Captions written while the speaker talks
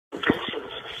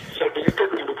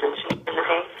Bluetooth medication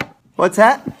okay? What's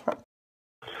that? So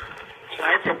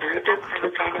I have a Bluetooth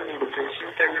independent medication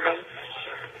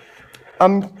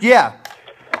okay? Yeah.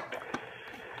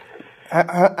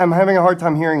 I'm having a hard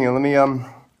time hearing you. Let me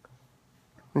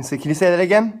see. Can you say that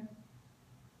again?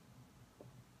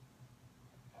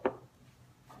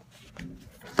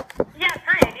 Yes,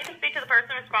 hi. I need to speak to the person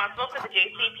responsible for the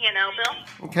JCP&L bill.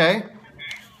 Okay.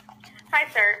 Hi,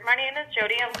 sir. My name is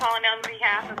Jody. I'm calling on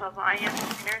behalf of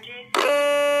Alliance Energy.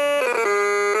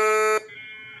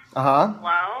 Uh-huh.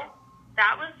 Hello?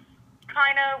 That was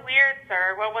kind of weird,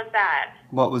 sir. What was that?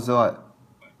 What was what?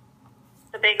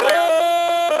 The big whale?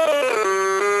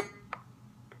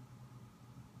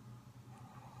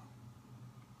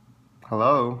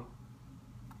 Hello?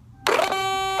 Good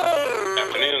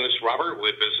afternoon. This is Robert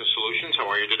with Business Solutions. How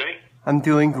are you today? I'm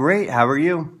doing great. How are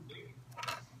you?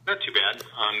 Not too bad.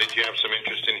 Did you have some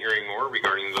interest in hearing more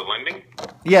regarding the lending?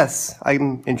 Yes,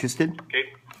 I'm interested. Okay.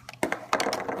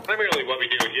 Primarily what we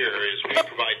do here is we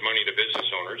provide money to business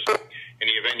owners. In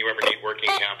the event you ever need working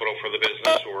capital for the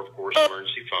business or, of course,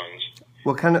 emergency funds,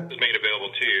 What kind of... is made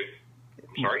available to you.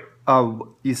 Sorry?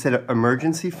 You said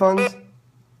emergency funds?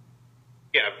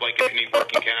 Yeah, like if you need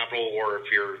working capital or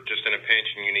if you're just in a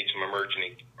pinch and you need some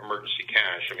emergency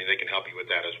cash, I mean, they can help you with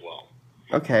that as well.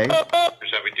 Okay.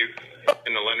 That we do,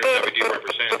 and the lenders that we do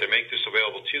represent, they make this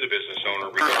available to the business owner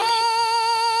regardless.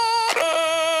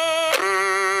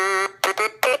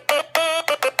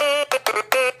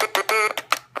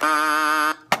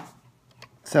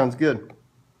 Sounds good.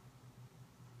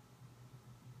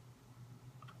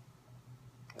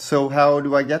 So how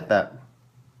do I get that?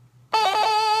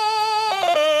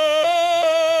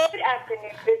 Good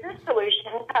afternoon, Business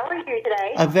Solutions. How are you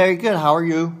today? I'm very good. How are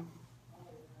you?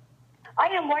 I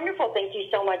am wonderful. Thank you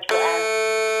so much for asking.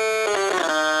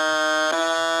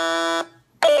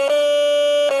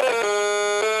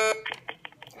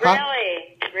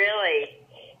 Really?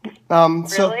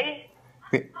 So... Really?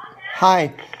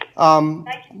 Hi.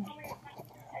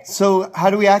 So how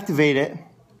do we activate it?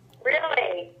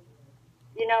 Really?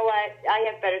 You know what? I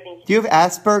have better things. Do you have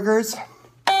Asperger's?